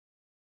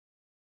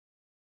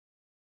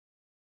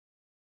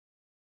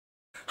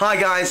Hi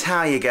guys, how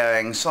are you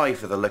going? Sorry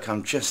for the look,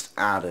 I'm just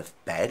out of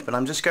bed, but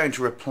I'm just going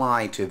to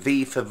reply to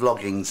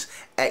Vforvloggin's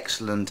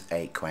excellent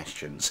 8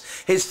 questions.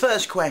 His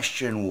first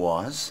question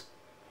was,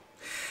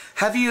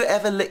 have you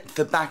ever licked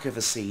the back of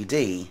a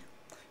CD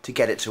to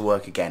get it to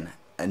work again?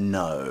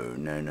 No,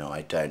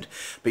 I don't.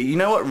 But you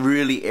know what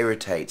really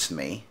irritates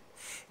me?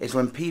 Is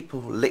when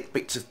people lick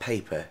bits of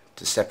paper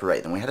to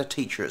separate them. We had a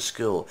teacher at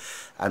school,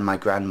 and my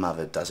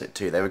grandmother does it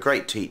too. They were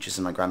great teachers,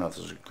 and my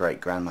grandmother was a great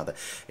grandmother.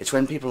 It's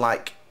when people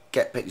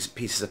get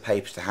pieces of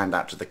paper to hand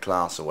out to the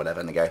class or whatever,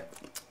 and they go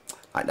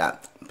like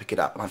that, pick it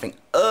up, and I think,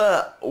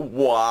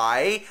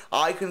 why?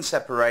 I can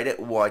separate it,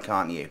 why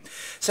can't you?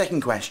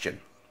 Second question.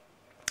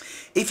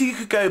 If you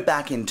could go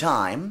back in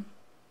time,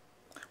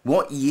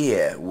 what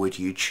year would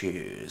you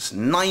choose?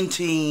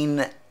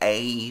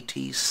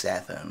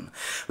 1987.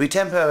 We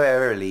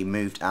temporarily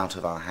moved out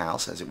of our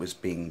house as it was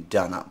being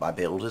done up by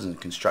builders and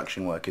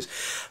construction workers.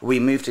 We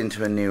moved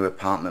into a new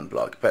apartment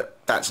block, but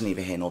that's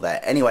neither here nor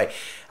there. Anyway,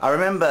 I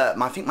remember,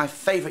 I think my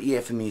favourite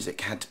year for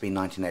music had to be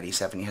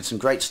 1987. You had some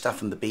great stuff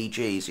from the Bee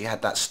Gees. You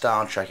had that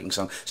Star Trekking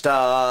song,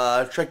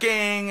 Star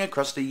Trekking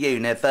Across the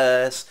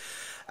Universe.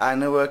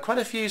 And there were quite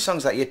a few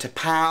songs that year. To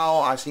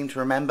Pow, I seem to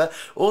remember.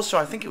 Also,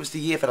 I think it was the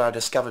year that I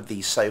discovered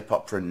the soap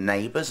opera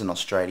Neighbours, an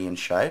Australian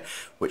show,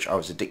 which I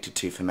was addicted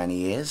to for many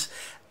years.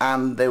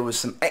 And there was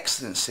some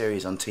excellent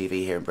series on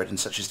TV here in Britain,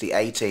 such as The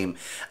A-Team.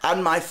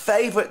 And my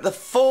favourite, The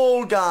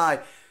Fall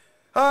Guy.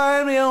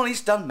 I'm the only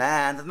stunt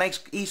man that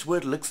makes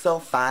Eastwood look so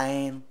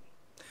fine.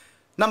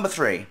 Number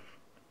 3.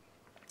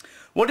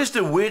 What is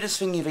the weirdest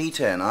thing you've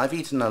eaten? I've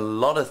eaten a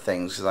lot of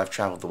things because I've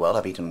travelled the world.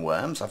 I've eaten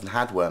worms. I've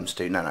had worms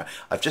too. No.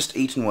 I've just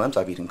eaten worms.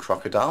 I've eaten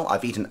crocodile.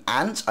 I've eaten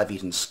ants. I've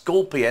eaten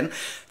scorpion.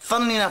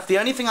 Funnily enough, the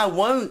only thing I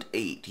won't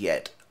eat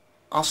yet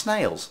are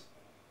snails.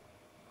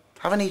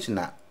 Haven't eaten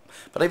that.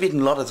 But I've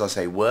eaten a lot, as I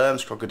say,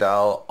 worms,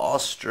 crocodile,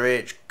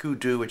 ostrich,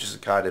 kudu, which is a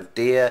kind of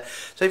deer.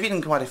 So I've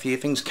eaten quite a few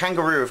things.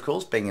 Kangaroo, of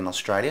course, being in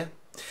Australia.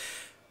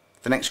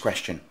 The next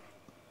question.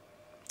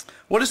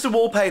 What is the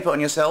wallpaper on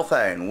your cell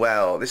phone?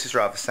 Well, this is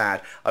rather sad.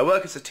 I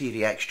work as a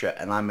TV extra,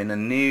 and I'm in a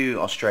new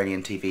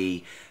Australian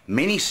TV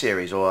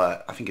mini-series, or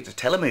I think it's a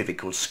telemovie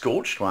called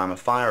Scorched, where I'm a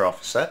fire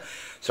officer.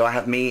 So I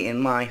have me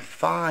in my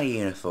fire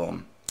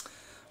uniform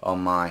on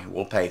my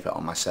wallpaper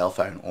on my cell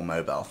phone or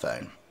mobile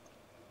phone.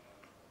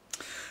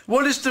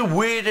 What is the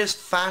weirdest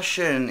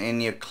fashion in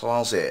your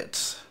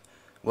closet?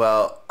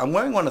 Well, I'm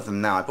wearing one of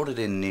them now. I bought it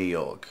in New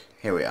York.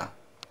 Here we are.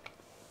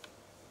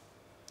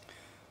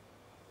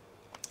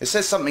 It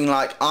says something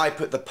like, I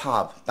put the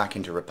pub back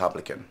into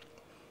Republican.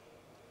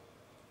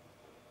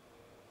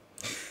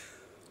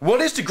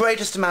 What is the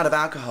greatest amount of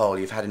alcohol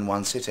you've had in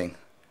one sitting?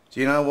 Do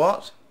you know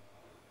what?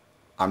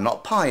 I'm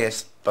not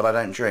pious, but I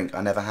don't drink.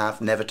 I never have,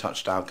 never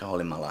touched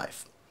alcohol in my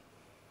life.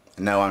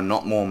 No, I'm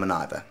not Mormon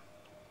either.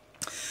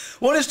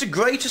 What is the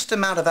greatest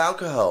amount of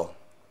alcohol?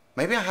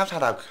 Maybe I have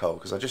had alcohol,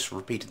 because I just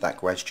repeated that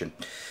question.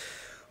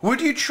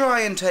 Would you try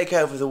and take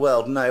over the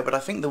world? No, but I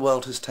think the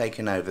world has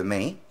taken over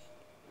me.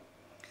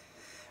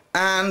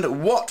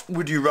 And what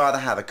would you rather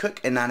have, a cook,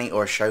 a nanny,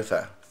 or a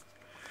chauffeur?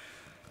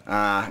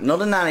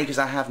 Not a nanny because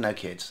I have no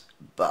kids,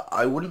 but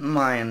I wouldn't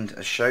mind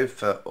a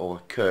chauffeur or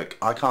a cook.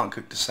 I can't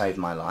cook to save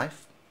my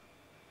life.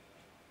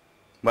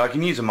 Well, I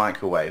can use a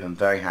microwave. I'm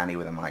very handy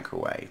with a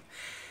microwave.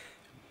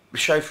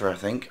 Chauffeur, I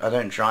think. I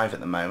don't drive at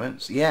the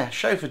moment. So yeah,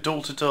 chauffeur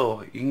door to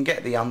door. You can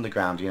get the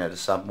underground, you know, the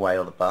subway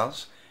or the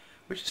bus,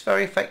 which is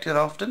very effective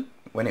often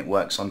when it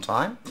works on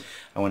time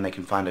and when they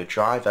can find a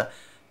driver.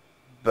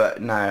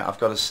 But no, I've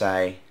got to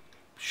say,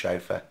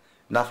 chauffeur.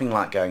 Nothing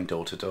like going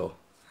door to door.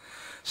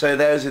 So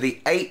those are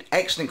the 8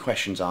 excellent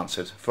questions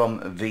answered from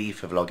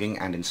Vforvloggin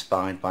and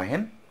inspired by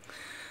him.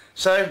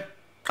 So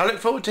I look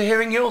forward to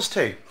hearing yours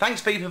too.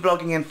 Thanks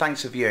Vforvloggin and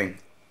thanks for viewing.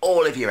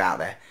 All of you out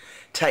there.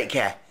 Take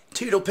care.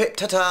 Toodle pip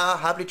ta-ta,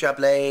 hubbly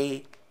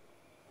jubbly.